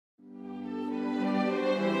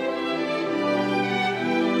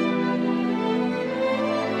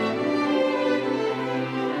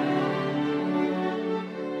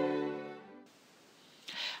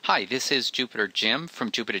Hi, this is Jupiter Jim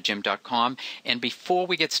from jupiterjim.com, and before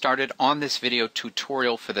we get started on this video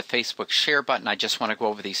tutorial for the Facebook share button, I just want to go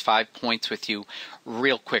over these 5 points with you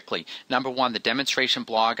real quickly. Number one, the demonstration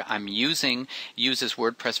blog I'm using uses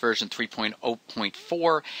WordPress version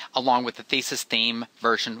 3.0.4 along with the thesis theme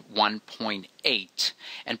version 1.8.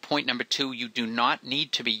 And point number two, you do not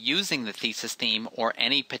need to be using the thesis theme or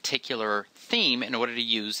any particular theme in order to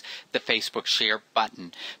use the Facebook share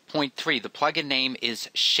button. Point three, the plugin name is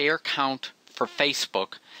Sharecount for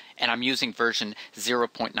Facebook, and I'm using version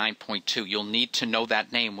 0.9.2. You'll need to know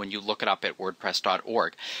that name when you look it up at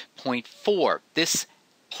wordpress.org. Point four, this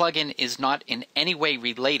plugin is not in any way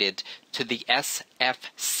related to the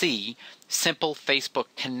SFC, Simple Facebook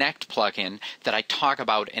Connect plugin that I talk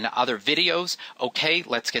about in other videos. Okay,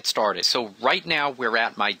 let's get started. So right now we're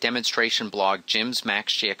at my demonstration blog, Jim's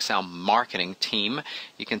Max GXL Marketing Team.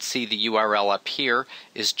 You can see the URL up here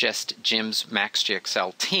is just Jim's Max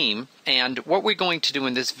GXL Team. And what we're going to do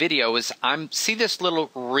in this video is see this little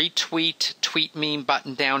retweet tweet meme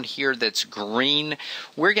button down here that's green.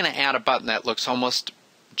 We're going to add a button that looks almost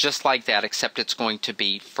just like that, except it's going to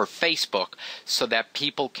be for Facebook so that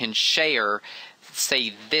people can share,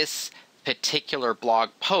 say, this particular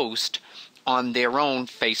blog post on their own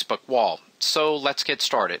Facebook wall. So let's get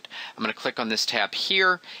started. I'm going to click on this tab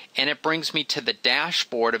here, and it brings me to the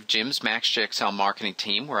dashboard of Jim's Max GXL Marketing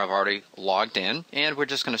Team where I've already logged in, and we're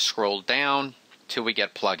just going to scroll down till we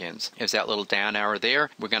get plugins. There's that little down arrow there.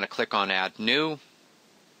 We're going to click on Add New.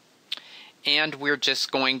 And we're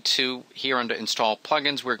just going to, here under Install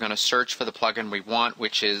Plugins, we're going to search for the plugin we want,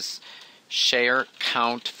 which is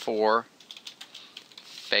Sharecount for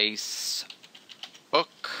Facebook.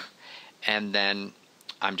 And then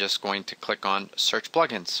I'm just going to click on Search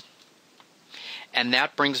Plugins. And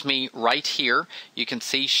that brings me right here. You can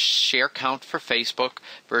see Sharecount for Facebook,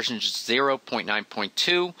 version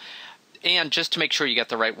 0.9.2. And just to make sure you get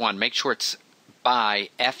the right one, make sure it's by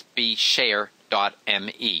fbshare.me.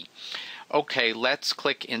 Okay, let's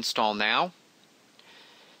click Install Now.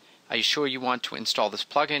 Are you sure you want to install this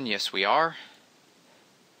plugin? Yes, we are.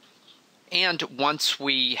 And once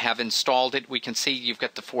we have installed it, we can see you've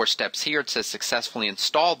got the 4 steps here. It says successfully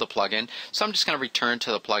installed the plugin. So I'm just going to return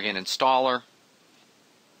to the plugin installer.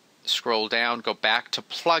 Scroll down, go back to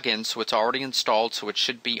plugins. So it's already installed, so it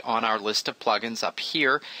should be on our list of plugins up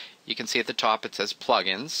here. You can see at the top it says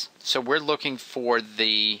plugins. So we're looking for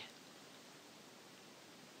the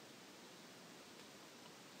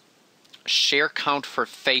Sharecount for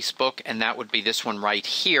Facebook, and that would be this one right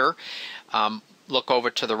here. Look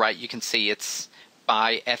over to the right, you can see it's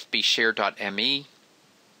by fbshare.me.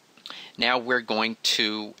 Now we're going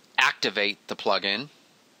to activate the plugin.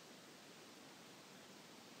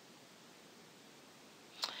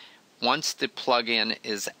 Once the plugin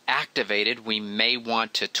is activated, we may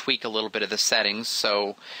want to tweak a little bit of the settings,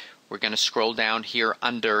 so we're going to scroll down here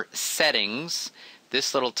under Settings.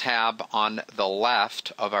 This little tab on the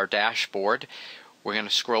left of our dashboard, we're going to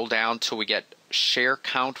scroll down till we get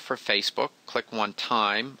Sharecount for Facebook. Click one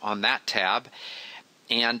time on that tab,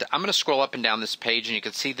 and I'm going to scroll up and down this page, and you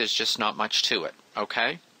can see there's just not much to it.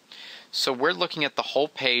 Okay, so we're looking at the whole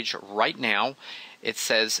page right now. It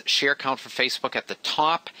says Sharecount for Facebook at the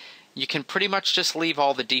top. You can pretty much just leave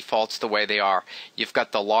all the defaults the way they are. You've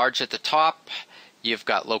got the large at the top. You've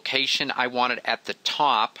got location. I want it at the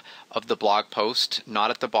top of the blog post,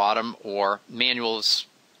 not at the bottom, or manual is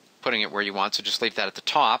putting it where you want, so just leave that at the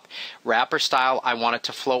top. Wrapper style, I want it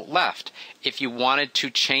to float left. If you wanted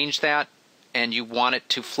to change that and you want it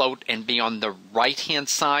to float and be on the right-hand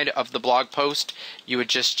side of the blog post, you would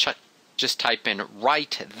just type in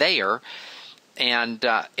right there. And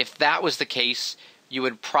if that was the case, you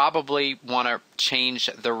would probably want to change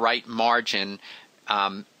the right margin,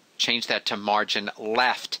 change that to margin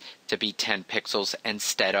left to be 10 pixels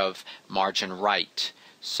instead of margin right.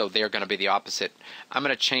 So they're going to be the opposite. I'm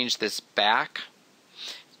going to change this back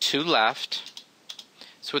to left.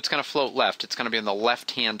 So it's going to float left. It's going to be on the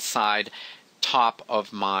left-hand side top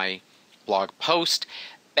of my blog post.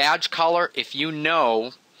 Badge color, if you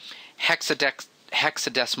know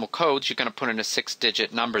hexadecimal codes, you're going to put in a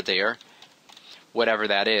 6-digit number there. Whatever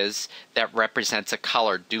that is, that represents a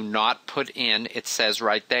color. Do not put in, it says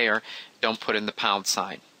right there, don't put in the pound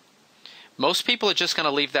sign. Most people are just going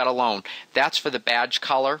to leave that alone. That's for the badge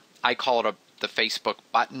color. I call it the Facebook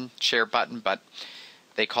button, share button, but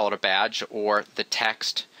they call it a badge, or the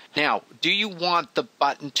text. Now, do you want the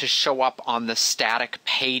button to show up on the static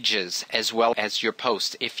pages as well as your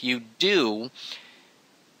post? If you do,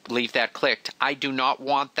 leave that clicked. I do not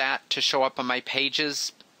want that to show up on my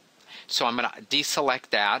pages. So I'm going to deselect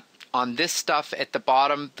that. On this stuff at the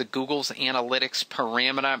bottom, the Google's analytics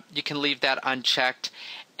parameter, you can leave that unchecked.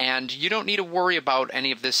 And you don't need to worry about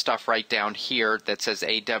any of this stuff right down here that says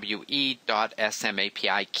awe.smapi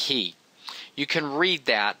key. You can read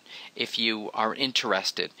that if you are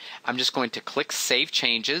interested. I'm just going to click Save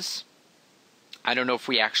Changes. I don't know if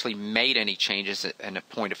we actually made any changes in a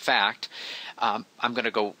point of fact. I'm going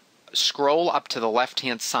to go scroll up to the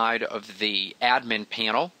left-hand side of the admin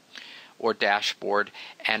panel or dashboard,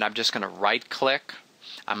 and I'm just going to right-click.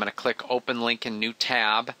 I'm going to click Open Link in New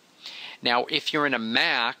Tab. Now, if you're in a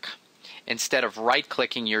Mac, instead of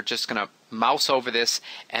right-clicking, you're just going to mouse over this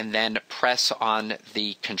and then press on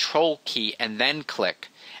the Control key and then click,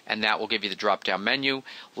 and that will give you the drop-down menu.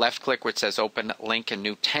 Left-click where it says Open Link in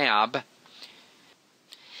New Tab.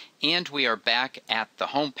 And we are back at the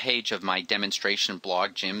home page of my demonstration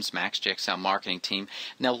blog, Jim's Max GXL Marketing Team.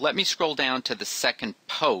 Now let me scroll down to the second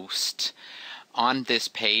post on this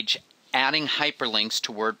page, adding hyperlinks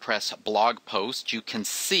to WordPress blog posts. You can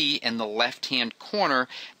see in the left-hand corner,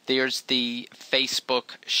 there's the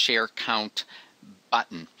Facebook Sharecount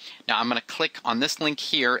button. Now I'm going to click on this link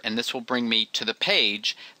here, and this will bring me to the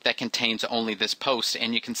page that contains only this post.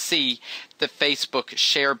 And you can see the Facebook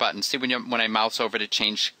Share button. See when I mouse over to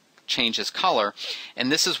change its color, and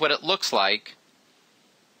this is what it looks like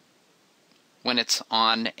when it's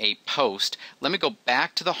on a post. Let me go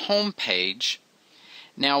back to the home page.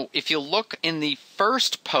 Now, if you look in the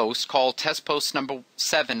first post called Test Post Number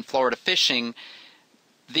 7, Florida Fishing,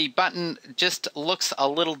 the button just looks a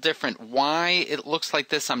little different. Why it looks like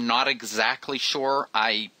this, I'm not exactly sure.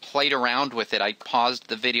 I played around with it. I paused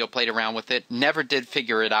the video, played around with it, never did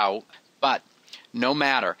figure it out, but no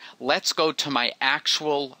matter. Let's go to my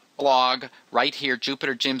actual blog right here,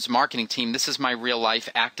 Jupiter Jim's Marketing Team. This is my real life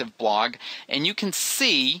active blog, and you can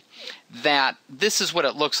see that this is what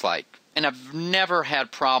it looks like. And I've never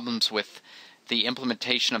had problems with the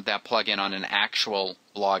implementation of that plugin on an actual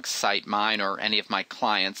blog site, mine or any of my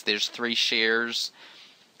clients. There's 3 shares,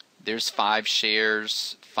 there's 5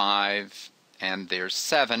 shares, 5, and there's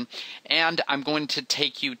 7. And I'm going to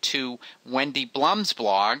take you to Wendy Blum's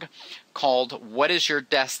blog called What is Your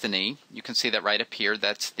Destiny? You can see that right up here.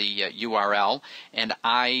 That's the URL. And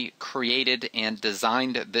I created and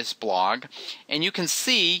designed this blog. And you can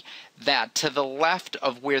see that to the left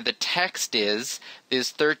of where the text is,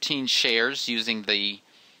 there's 13 shares using the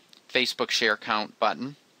Facebook Share Count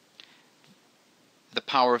button. The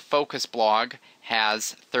Power of Focus blog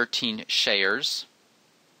has 13 shares.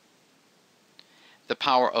 The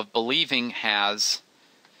Power of Believing has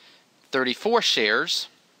 34 shares.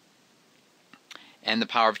 And the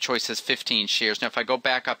Power of Choice has 15 shares. Now if I go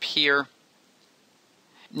back up here,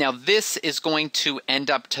 now this is going to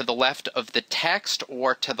end up to the left of the text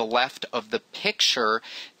or to the left of the picture,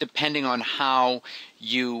 depending on how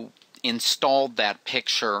you installed that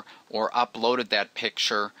picture or uploaded that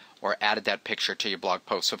picture or added that picture to your blog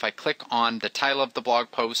post. So if I click on the title of the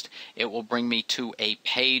blog post, it will bring me to a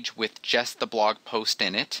page with just the blog post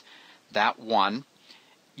in it, that one.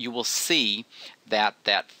 You will see that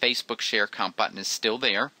that Facebook Share Count button is still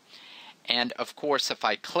there. And of course, if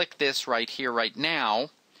I click this right here, right now,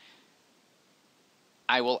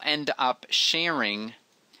 I will end up sharing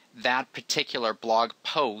that particular blog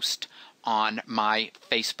post on my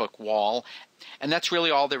Facebook wall. And that's really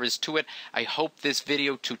all there is to it. I hope this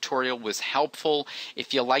video tutorial was helpful.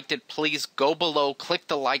 If you liked it, please go below, click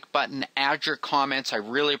the like button, add your comments. I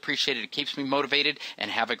really appreciate it. It keeps me motivated,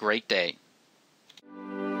 and have a great day.